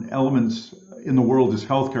important elements in the world is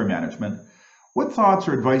healthcare management. What thoughts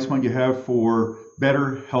or advice might you have for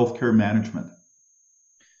better healthcare management?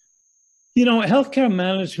 You know, healthcare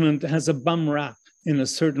management has a bum rap in a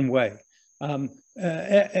certain way.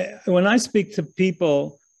 When I speak to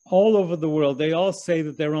people all over the world, they all say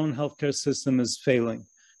that their own healthcare system is failing.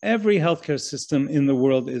 Every healthcare system in the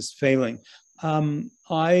world is failing.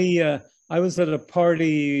 I was at a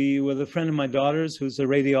party with a friend of my daughter's who's a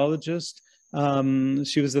radiologist.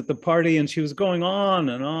 She was at the party and she was going on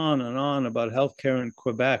and on and on about healthcare in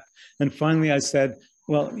Quebec. And finally I said,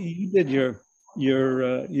 well, you did your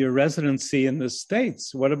residency in the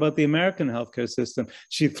States. What about the American healthcare system?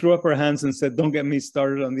 She threw up her hands and said, don't get me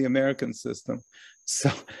started on the American system.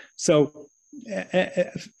 So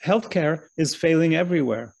healthcare is failing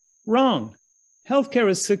everywhere. Wrong. Healthcare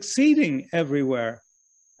is succeeding everywhere.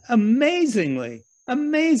 Amazingly.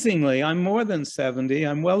 I'm more than 70.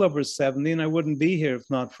 I'm well over 70, and I wouldn't be here if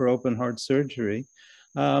not for open heart surgery.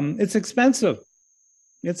 It's expensive.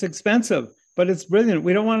 But it's brilliant.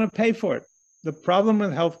 We don't want to pay for it. The problem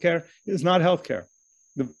with healthcare is not healthcare.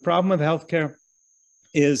 The problem with healthcare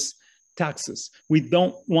is taxes. We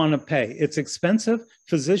don't want to pay. It's expensive.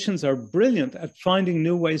 Physicians are brilliant at finding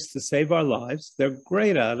new ways to save our lives. They're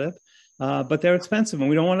great at it, but they're expensive and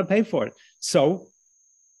we don't want to pay for it. So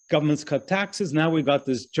governments cut taxes. Now we got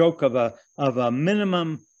this joke of a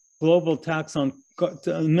minimum global tax on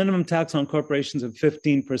corporations of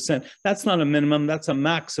 15%. That's not a minimum, that's a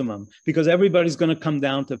maximum, because everybody's going to come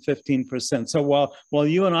down to 15%. So while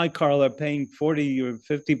you and I, Karl, are paying 40 or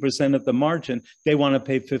 50% at the margin, they want to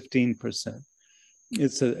pay 15%.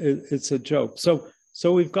 It's a joke. So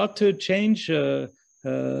we've got to change the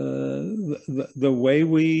way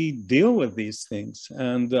we deal with these things.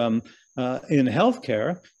 And in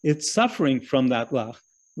healthcare, it's suffering from that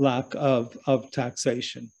lack of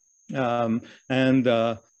taxation. Look,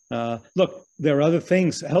 there are other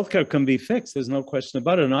things. Healthcare can be fixed. There's no question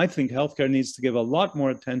about it. And I think healthcare needs to give a lot more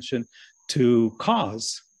attention to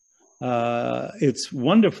cause. It's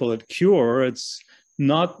wonderful at cure. It's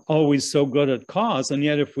not always so good at cause. And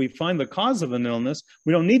yet, if we find the cause of an illness,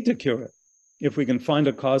 we don't need to cure it. If we can find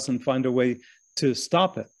a cause and find a way to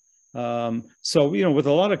stop it. So, you know, with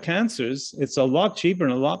a lot of cancers, it's a lot cheaper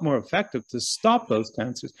and a lot more effective to stop those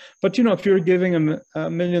cancers. But, you know, if you're giving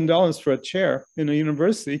 $1 million for a chair in a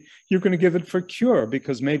university, you're going to give it for cure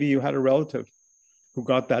because maybe you had a relative who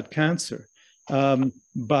got that cancer.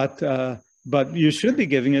 But you should be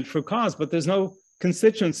giving it for cause, but there's no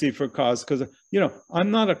constituency for cause because, you know,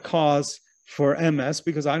 I'm not a cause for MS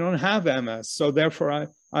because I don't have MS. So therefore,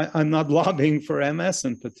 I'm not lobbying for MS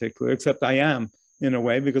in particular, except I am. In a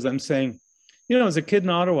way, because I'm saying, you know, as a kid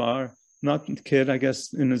in Ottawa, or not a kid, I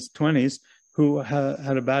guess in his 20s, who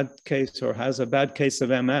had a bad case or has a bad case of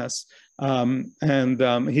MS.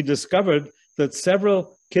 He discovered that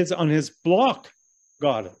several kids on his block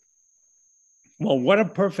got it. Well, what a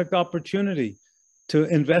perfect opportunity to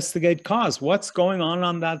investigate cause. What's going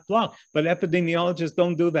on that block? But epidemiologists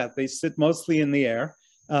don't do that. They sit mostly in the air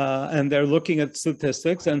and they're looking at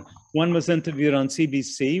statistics. And one was interviewed on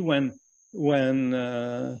CBC when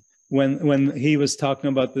he was talking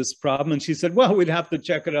about this problem, and she said, well, we'd have to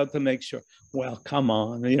check it out to make sure. Well, come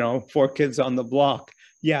on, you know, 4 kids on the block.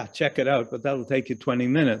 Yeah, check it out, but that'll take you 20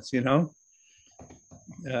 minutes, you know.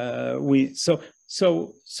 So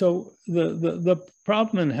the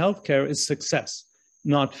problem in healthcare is success,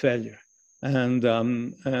 not failure. And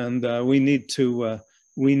we need to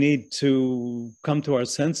come to our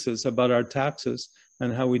senses about our taxes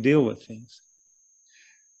and how we deal with things.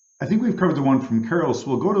 I think we've covered the one from Karl, so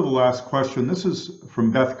we'll go to the last question. This is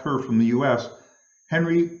from Beth Kerr from the US.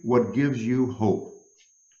 Henry, what gives you hope?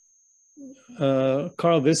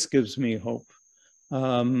 Karl, this gives me hope.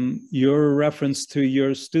 Your reference to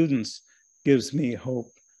your students gives me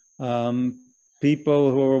hope.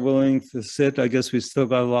 People who are willing to sit, I guess we still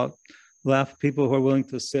got a lot left, people who are willing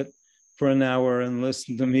to sit for an hour and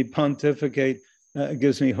listen to me pontificate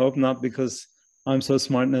gives me hope, not because I'm so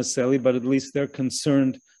smart necessarily, but at least they're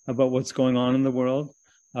concerned about what's going on in the world.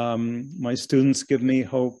 My students give me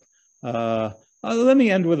hope. Let me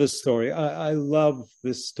end with a story. I love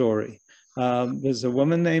this story. There's a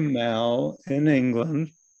woman named Mel in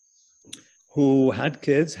England who has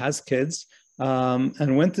kids,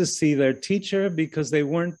 and went to see their teacher because they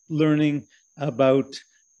weren't learning about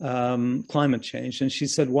climate change. And she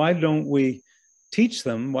said, why don't you teach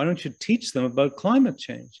them about climate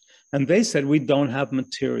change? And they said, we don't have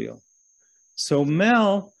material. So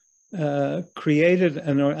Mel created,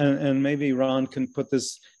 and maybe Ron can put the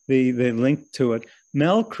link to it.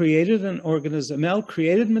 Mel created Mel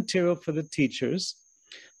created material for the teachers,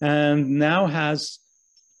 and now has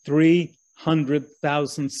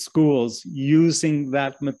 300,000 schools using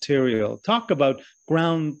that material. Talk about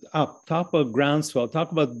groundswell,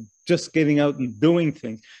 talk about just getting out and doing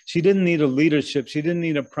things. She didn't need a leadership. She didn't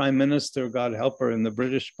need a prime minister, God help her, and the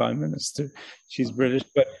British prime minister. She's British,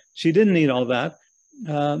 but she didn't need all that.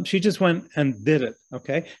 She just went and did it,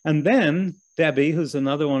 okay? And then Debbie, who's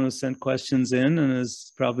another one who sent questions in and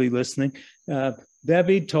is probably listening,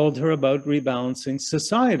 Debbie told her about rebalancing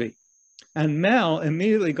society. And Mel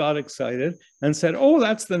immediately got excited and said, oh,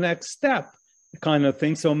 that's the next step, kind of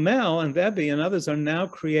thing. So Mel and Debbie and others are now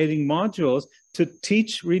creating modules to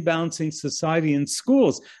teach rebalancing society in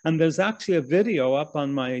schools. And there's actually a video up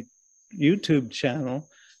on my YouTube channel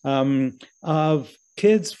of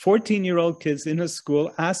kids, 14-year-old kids in a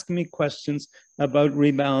school asking me questions about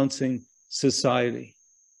rebalancing society.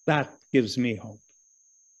 That gives me hope.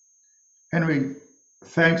 Henry,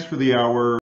 thanks for the hour.